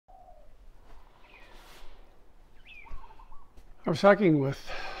I was talking with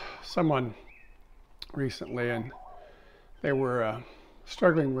someone recently, and they were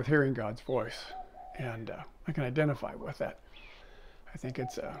struggling with hearing God's voice, and I can identify with that. I think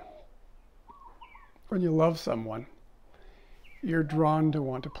it's when you love someone, you're drawn to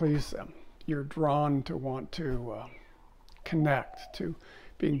want to please them. You're drawn to want to connect, to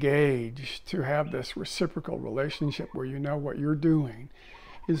be engaged, to have this reciprocal relationship where you know what you're doing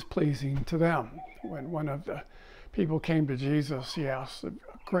is pleasing to them. When one of the people came to Jesus, he asked a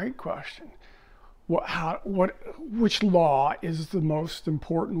great question. Which law is the most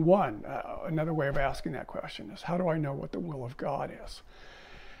important one? Another way of asking that question is, how do I know what the will of God is?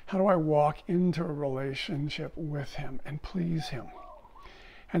 How do I walk into a relationship with him and please him?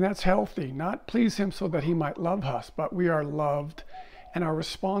 And that's healthy, not please him so that he might love us, but we are loved, and our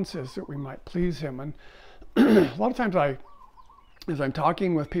response is that we might please him. And a lot of times as I'm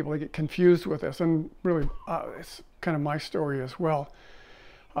talking with people, I get confused with this, and really it's kind of my story as well.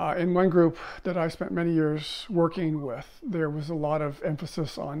 In one group that I spent many years working with, there was a lot of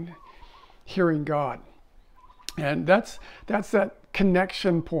emphasis on hearing God. And that's that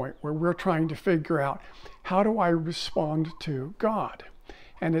connection point where we're trying to figure out, how do I respond to God?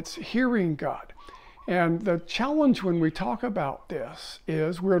 And it's hearing God. And the challenge when we talk about this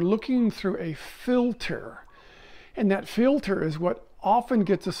is we're looking through a filter. And that filter is what often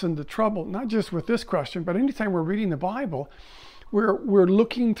gets us into trouble, not just with this question, but anytime we're reading the Bible, we're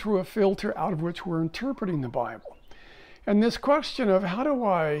looking through a filter out of which we're interpreting the Bible. And this question of, how do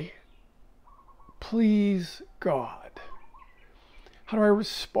I please God? How do I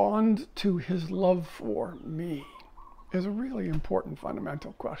respond to his love for me? Is a really important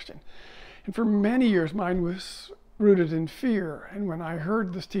fundamental question. And for many years, mine was rooted in fear. And when I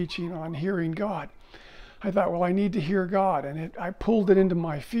heard this teaching on hearing God, I thought, well, I need to hear God. And I pulled it into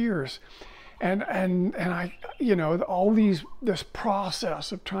my fears. And I, this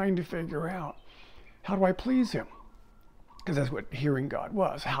process of trying to figure out, how do I please him? Because that's what hearing God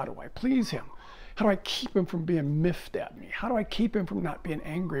was. How do I please him? How do I keep him from being miffed at me? How do I keep him from not being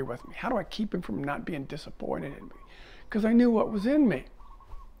angry with me? How do I keep him from not being disappointed in me? Because I knew what was in me.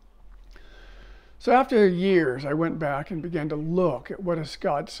 So after years, I went back and began to look at, what does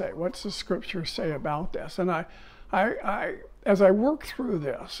God say? What's the scripture say about this? And as I worked through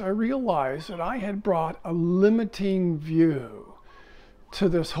this, I realized that I had brought a limiting view to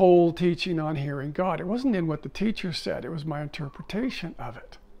this whole teaching on hearing God. It wasn't in what the teacher said, it was my interpretation of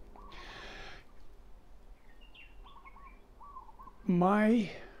it.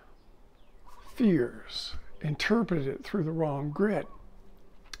 My fears interpreted it through the wrong grid.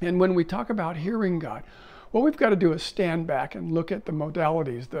 And when we talk about hearing God, what we've got to do is stand back and look at the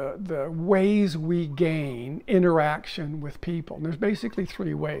modalities, the ways we gain interaction with people. And there's basically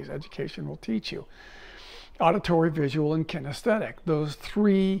three ways education will teach you: auditory, visual, and kinesthetic. Those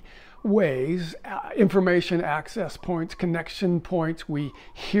three ways, information access points, connection points. We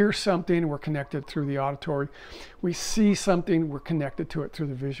hear something, we're connected through the auditory. We see something, we're connected to it through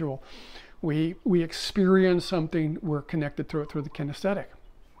the visual. We experience something, we're connected to it through the kinesthetic.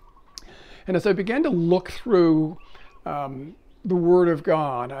 And as I began to look through the Word of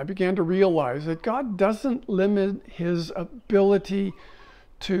God, I began to realize that God doesn't limit his ability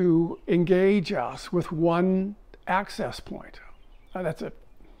to engage us with one access point. That's a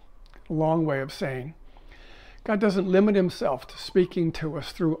long way of saying God doesn't limit himself to speaking to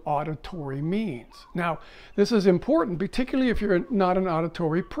us through auditory means. Now, this is important, particularly if you're not an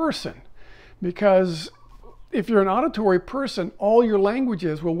auditory person, because if you're an auditory person, all your language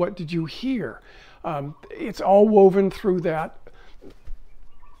is, well, what did you hear? It's all woven through the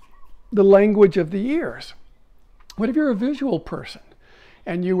language of the ears. What if you're a visual person?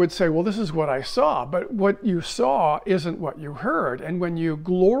 And you would say, well, this is what I saw, but what you saw isn't what you heard. And when you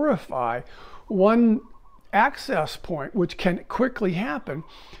glorify one access point, which can quickly happen,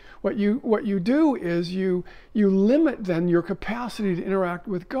 what you do is you limit then your capacity to interact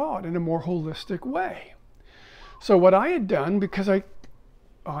with God in a more holistic way. So what I had done, because I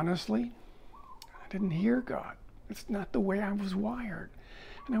didn't hear God. It's not the way I was wired.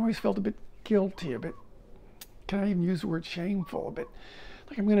 And I always felt a bit guilty, a bit, can I even use the word shameful, a bit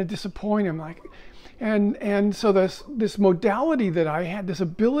like I'm going to disappoint him. And so this modality that I had, this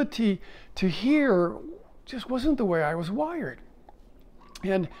ability to hear, just wasn't the way I was wired.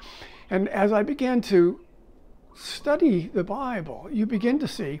 And as I began to study the Bible, you begin to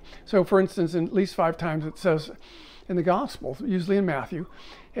see, so for instance, at least 5 times it says in the Gospels, usually in Matthew,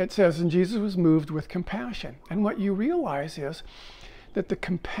 it says, and Jesus was moved with compassion. And what you realize is that the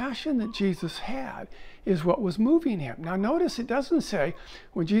compassion that Jesus had is what was moving him. Now notice it doesn't say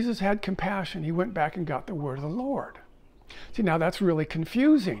when Jesus had compassion, he went back and got the word of the Lord. See, now that's really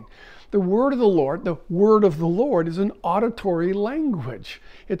confusing. The word of the Lord is an auditory language.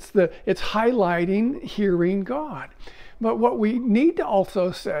 It's highlighting hearing God. But what we need to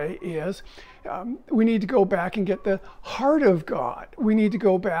also say is we need to go back and get the heart of God. We need to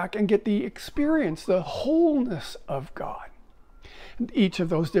go back and get the experience, the wholeness of God. Each of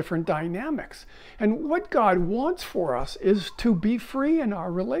those different dynamics. And what God wants for us is to be free in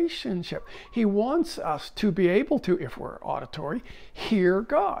our relationship. He wants us to be able to, if we're auditory, hear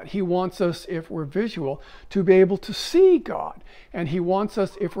God. He wants us, if we're visual, to be able to see God. And he wants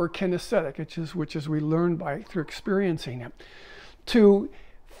us, if we're kinesthetic, which is we learn through experiencing him, to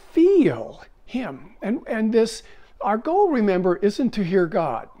feel him. And this, our goal, remember, isn't to hear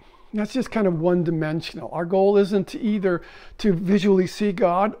God. That's just kind of one-dimensional. Our goal isn't to either to visually see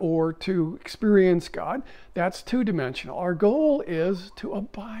God or to experience God. That's two-dimensional. Our goal is to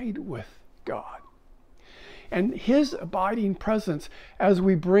abide with God. And his abiding presence, as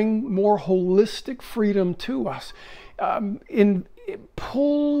we bring more holistic freedom to us, it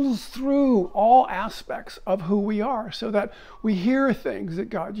pulls through all aspects of who we are, so that we hear things that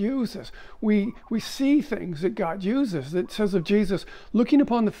God uses. We see things that God uses. It says of Jesus, looking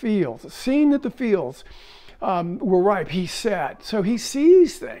upon the fields, seeing that the fields were ripe, he said. So he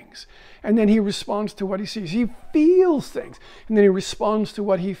sees things, and then he responds to what he sees. He feels things, and then he responds to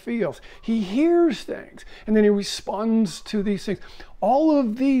what he feels. He hears things, and then he responds to these things. All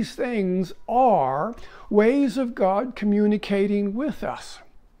of these things are ways of God communicating with us.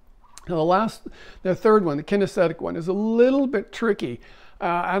 Now the third one, the kinesthetic one, is a little bit tricky,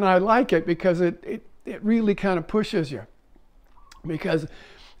 and I like it because it really kind of pushes you. Because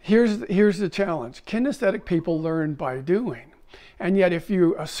here's the challenge. Kinesthetic people learn by doing. And yet if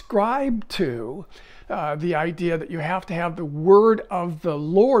you ascribe to the idea that you have to have the word of the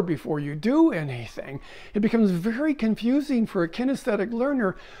Lord before you do anything, it becomes very confusing for a kinesthetic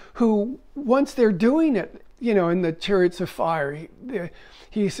learner who, once they're doing it, in the Chariots of Fire,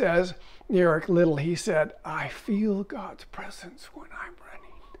 he says, Eric Liddell, he said, I feel God's presence when I'm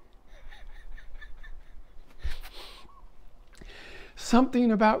running.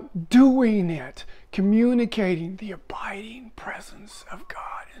 Something about doing it, communicating the abiding presence of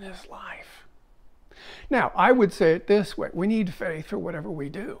God in his life. Now, I would say it this way. We need faith for whatever we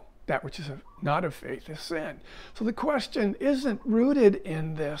do. That which is not of faith is sin. So the question isn't rooted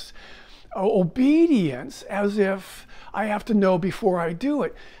in this obedience as if I have to know before I do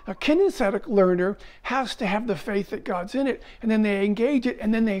it. A kinesthetic learner has to have the faith that God's in it, and then they engage it,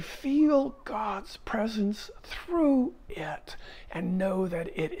 and then they feel God's presence through it and know that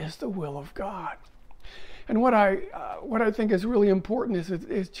it is the will of God. And what I think is really important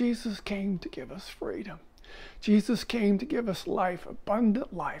is Jesus came to give us freedom. Jesus came to give us life,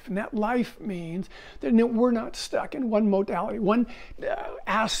 abundant life. And that life means that we're not stuck in one modality, one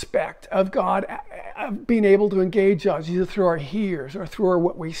aspect of God of being able to engage us, either through our ears or through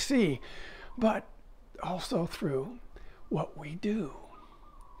what we see, but also through what we do.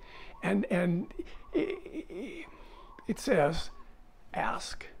 And it says,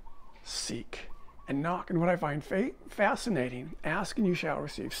 ask, seek, and knock. And what I find fascinating, ask and you shall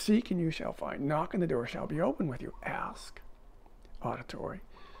receive, seek and you shall find, knock and the door shall be open with you. Ask, auditory,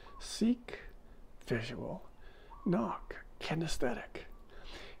 seek, visual, knock, kinesthetic.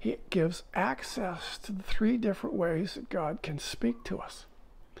 He gives access to the three different ways that God can speak to us.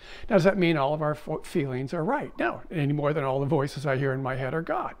 Now, does that mean all of our feelings are right? No, any more than all the voices I hear in my head are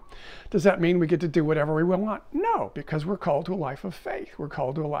God. Does that mean we get to do whatever we want? No, because we're called to a life of faith. We're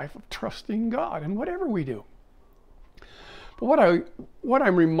called to a life of trusting God in whatever we do. But what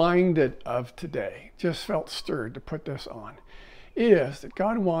I'm reminded of today, just felt stirred to put this on, is that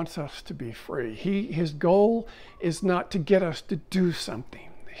God wants us to be free. His goal is not to get us to do something.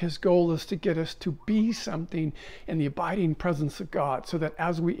 His goal is to get us to be something in the abiding presence of God, so that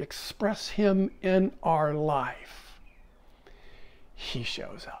as we express him in our life, he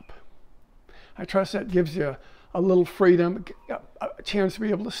shows up. I trust that gives you a little freedom, a chance to be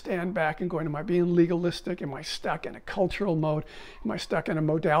able to stand back and go, am I being legalistic? Am I stuck in a cultural mode? Am I stuck in a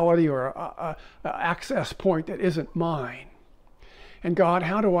modality or a access point that isn't mine? And God,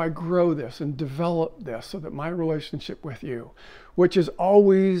 how do I grow this and develop this so that my relationship with you, which is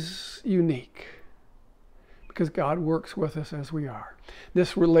always unique, because God works with us as we are,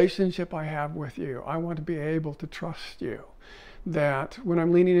 this relationship I have with you, I want to be able to trust you, that when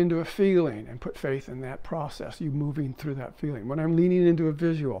I'm leaning into a feeling and put faith in that process, you moving through that feeling. When I'm leaning into a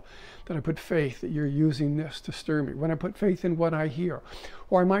visual, that I put faith that you're using this to stir me. When I put faith in what I hear,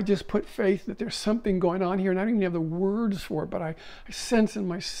 or I might just put faith that there's something going on here and I don't even have the words for it, but I sense in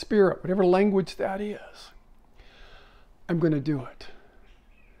my spirit, whatever language that is. I'm going to do it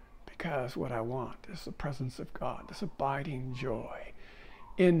because what I want is the presence of God, this abiding joy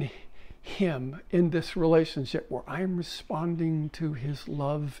in Him, in this relationship where I'm responding to His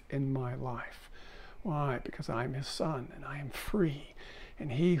love in my life. Why? Because I'm His son and I am free.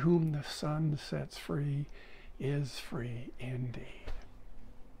 And he whom the Son sets free is free indeed.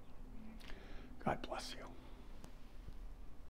 God bless you.